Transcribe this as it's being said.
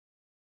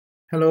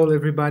Hello,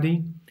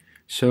 everybody.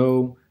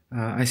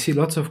 I see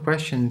lots of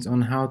questions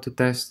on how to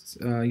test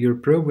your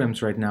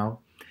programs right now,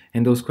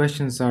 and those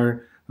questions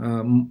are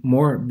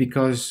more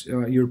because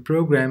your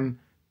program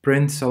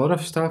prints a lot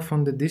of stuff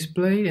on the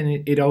display,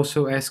 and it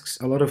also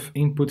asks a lot of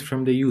input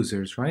from the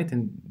users, right?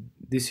 And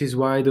this is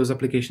why those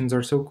applications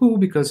are so cool,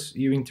 because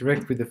you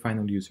interact with the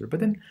final user. But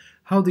then,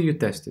 how do you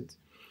test it?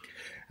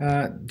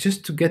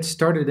 Just to get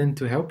started and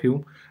to help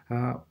you,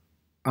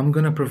 I'm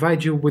going to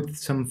provide you with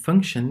some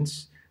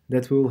functions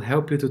that will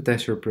help you to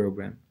test your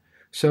program.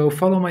 So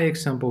follow my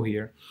example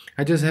here.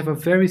 I just have a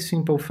very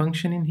simple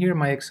function in here,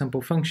 my example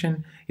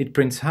function. It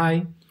prints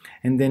hi,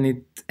 and then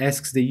it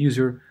asks the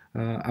user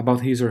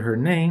about his or her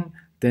name,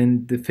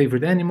 then the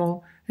favorite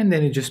animal, and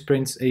then it just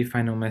prints a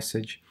final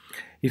message.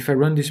 If I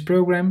run this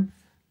program,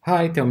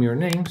 hi, tell me your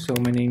name. So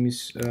my name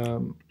is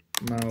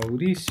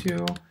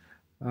Mauricio.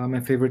 My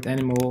favorite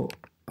animal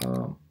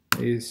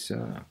is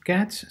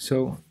cats.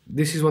 So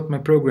this is what my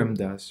program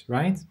does,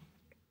 right?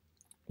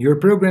 Your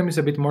program is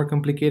a bit more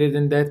complicated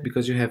than that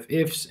because you have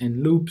ifs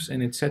and loops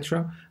and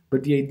etc.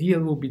 But the idea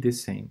will be the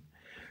same.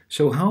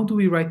 So how do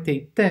we write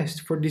a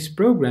test for this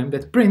program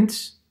that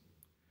prints?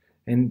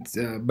 And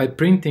by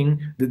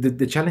printing,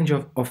 the challenge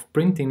of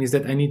printing is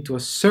that I need to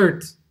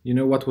assert,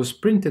 what was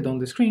printed on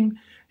the screen.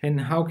 And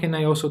how can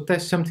I also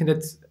test something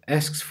that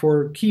asks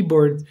for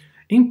keyboard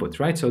input,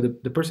 right? So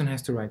the person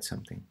has to write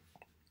something.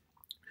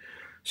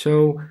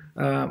 So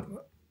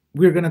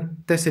we're going to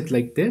test it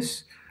like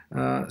this.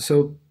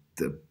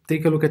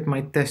 Take a look at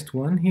my test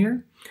one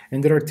here.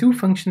 And there are two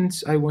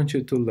functions I want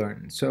you to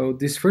learn. So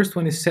this first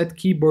one is set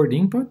keyboard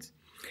input.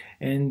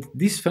 And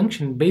this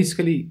function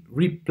basically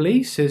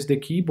replaces the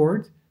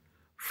keyboard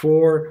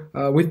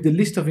with the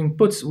list of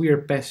inputs we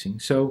are passing.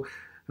 So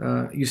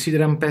you see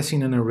that I'm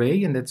passing an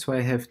array, and that's why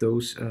I have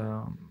those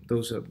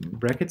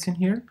brackets in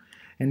here.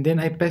 And then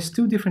I pass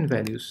two different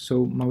values,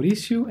 so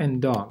Mauricio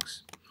and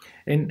dogs.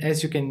 And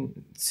as you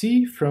can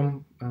see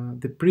from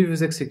the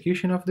previous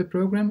execution of the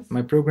program,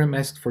 my program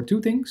asked for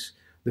two things.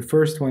 The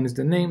first one is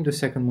the name, the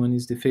second one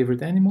is the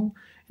favorite animal,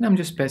 and I'm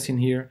just passing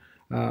here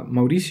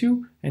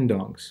Mauricio and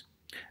dogs.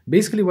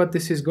 Basically what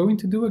this is going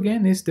to do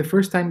again is the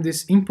first time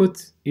this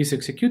input is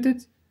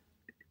executed,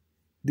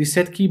 the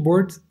set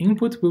keyboard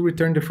input will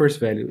return the first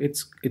value.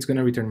 It's going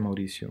to return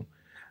Mauricio.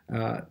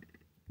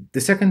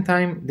 The second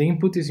time the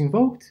input is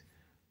invoked,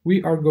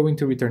 we are going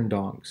to return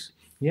dogs.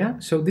 Yeah,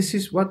 so this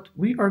is what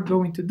we are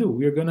going to do.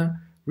 We are going to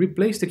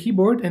replace the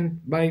keyboard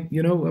and by,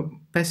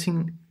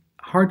 passing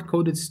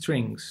hard-coded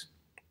strings.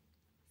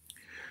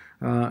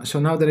 So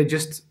now that I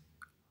just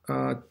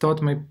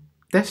taught my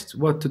test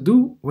what to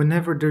do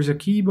whenever there's a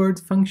keyboard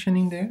function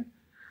in there,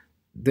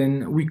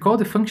 then we call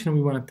the function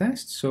we want to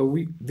test. So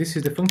this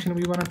is the function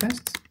we want to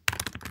test.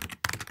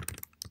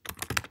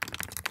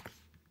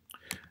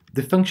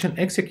 The function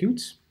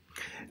executes,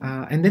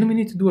 and then we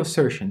need to do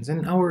assertions.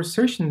 And our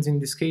assertions in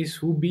this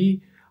case will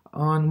be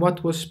on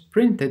what was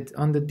printed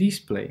on the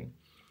display.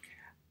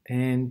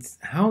 And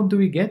how do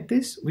we get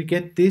this? We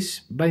get this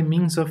by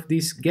means of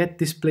this get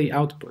display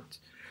output.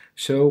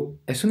 So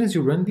as soon as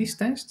you run these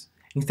tests,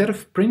 instead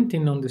of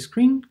printing on the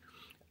screen,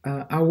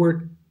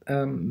 our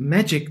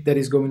magic that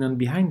is going on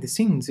behind the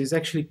scenes is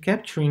actually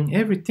capturing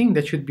everything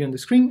that should be on the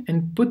screen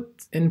and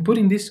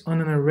putting this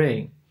on an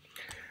array.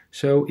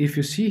 So if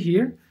you see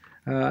here,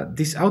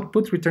 this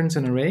output returns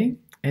an array,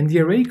 and the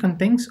array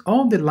contains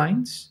all the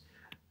lines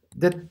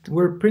that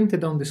were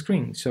printed on the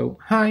screen. So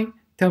hi,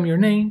 tell me your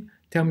name,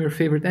 tell me your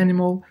favorite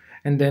animal,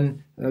 and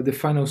then the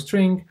final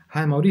string,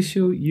 hi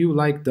Mauricio, you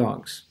like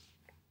dogs.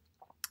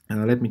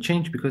 Let me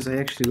change because I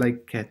actually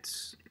like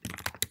cats.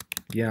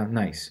 Yeah,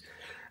 nice.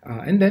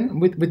 And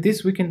then with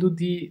this we can do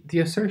the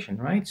assertion,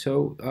 right?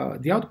 So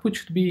the output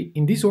should be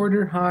in this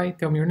order: hi,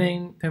 tell me your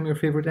name, tell me your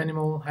favorite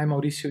animal, hi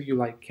Mauricio, you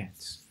like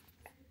cats.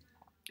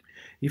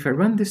 If I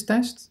run this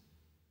test,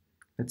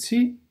 let's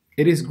see,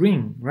 it is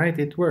green, right?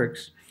 It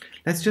works.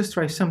 Let's just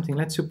try something.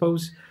 Let's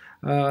suppose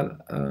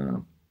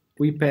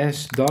we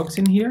pass dogs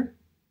in here,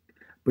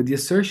 but the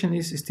assertion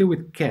is still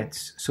with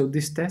cats. So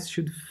this test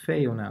should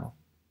fail now.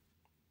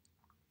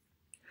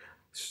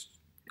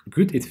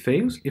 Good, it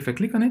fails. If I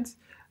click on it,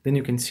 then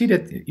you can see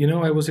that,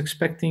 I was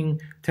expecting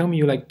tell me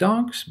you like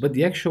dogs, but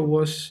the actual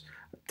was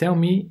tell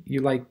me you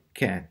like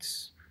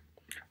cats.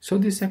 So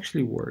this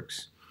actually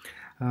works.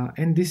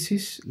 And this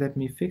is, let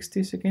me fix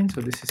this again.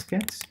 So this is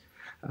cats.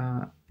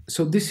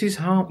 So this is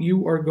how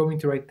you are going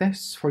to write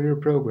tests for your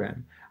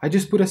program. I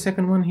just put a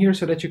second one here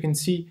so that you can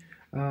see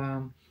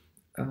that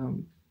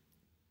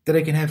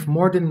I can have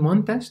more than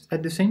one test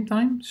at the same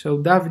time. So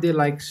Davide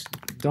likes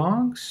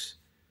dogs.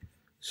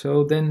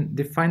 So then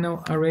the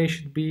final array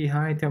should be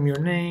hi, tell me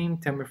your name,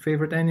 tell me your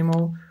favorite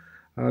animal.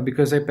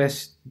 Because I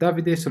passed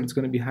Davide, so it's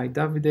going to be hi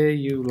Davide,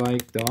 you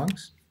like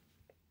dogs.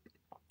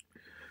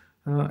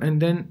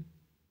 And then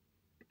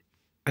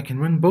I can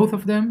run both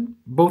of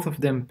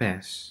them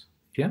pass.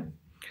 Yeah.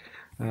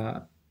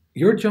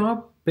 Your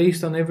job,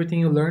 based on everything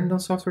you learned on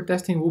software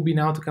testing, will be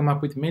now to come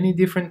up with many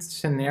different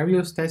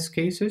scenarios, test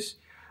cases,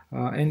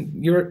 and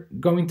you're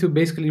going to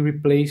basically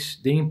replace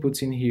the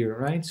inputs in here,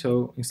 right?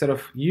 So instead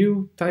of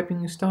you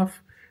typing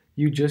stuff,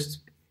 you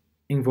just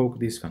invoke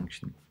this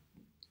function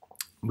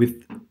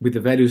with the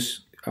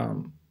values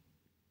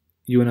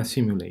you want to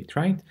simulate,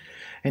 right?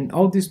 And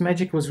all this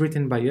magic was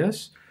written by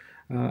us.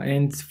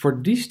 And for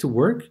this to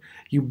work,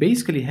 you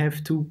basically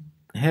have to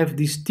have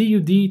this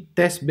TUD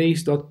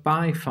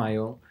testbase.py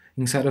file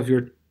inside of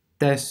your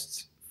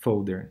tests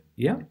folder.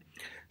 Yeah.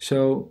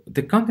 So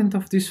the content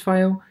of this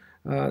file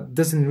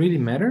doesn't really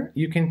matter.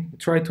 You can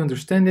try to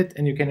understand it,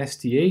 and you can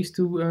ask TAs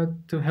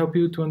to help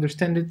you to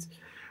understand it.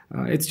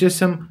 It's just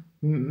some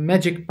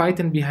magic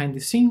Python behind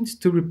the scenes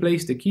to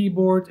replace the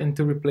keyboard and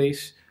to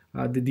replace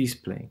the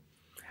display.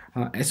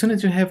 As soon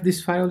as you have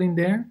this file in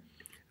there,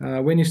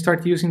 when you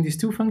start using these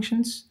two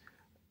functions,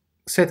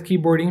 set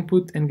keyboard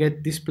input and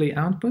get display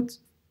output,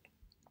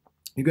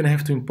 you're going to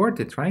have to import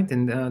it, right?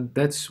 And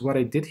that's what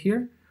I did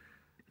here.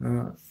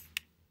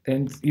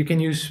 And you can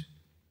use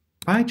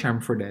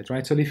PyCharm for that,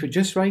 right? So if you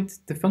just write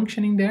the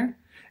function in there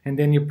and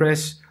then you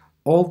press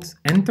Alt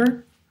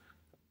Enter,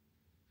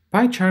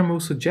 PyCharm will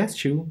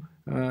suggest you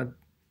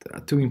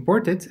to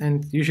import it,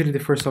 and usually the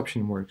first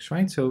option works,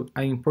 right? So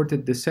I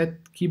imported the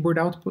set keyboard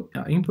output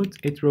input.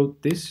 It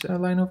wrote this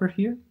line over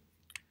here.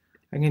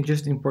 I can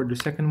just import the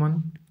second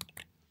one.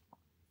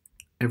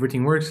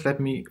 Everything works. Let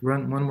me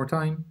run one more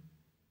time.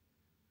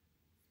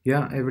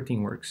 Yeah,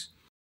 everything works.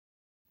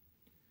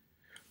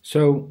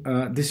 So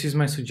this is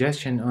my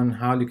suggestion on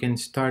how you can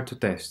start to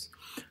test.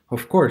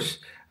 Of course,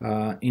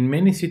 in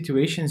many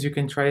situations, you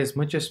can try as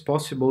much as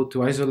possible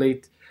to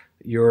isolate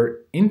your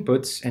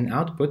inputs and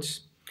outputs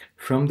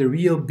from the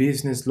real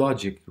business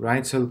logic,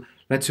 right? So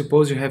let's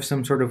suppose you have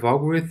some sort of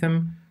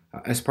algorithm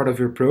as part of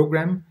your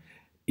program.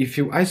 If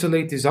you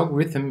isolate this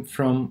algorithm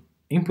from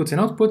inputs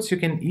and outputs, you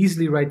can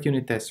easily write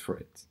unit tests for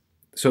it.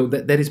 So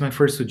that is my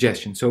first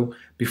suggestion. So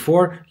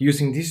before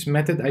using this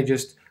method I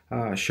just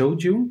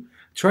showed you,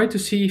 try to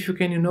see if you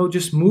can,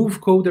 just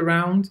move code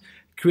around,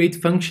 create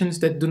functions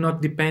that do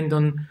not depend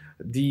on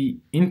the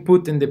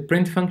input and the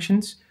print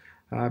functions.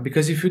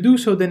 Because if you do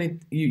so, then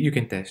you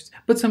can test.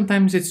 But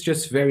sometimes it's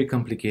just very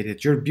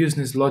complicated. Your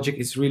business logic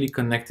is really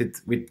connected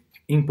with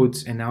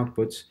inputs and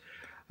outputs.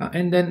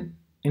 And then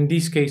in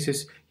these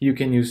cases, you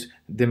can use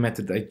the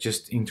method I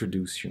just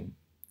introduced you.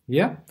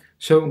 Yeah?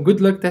 So good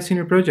luck testing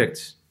your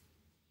projects.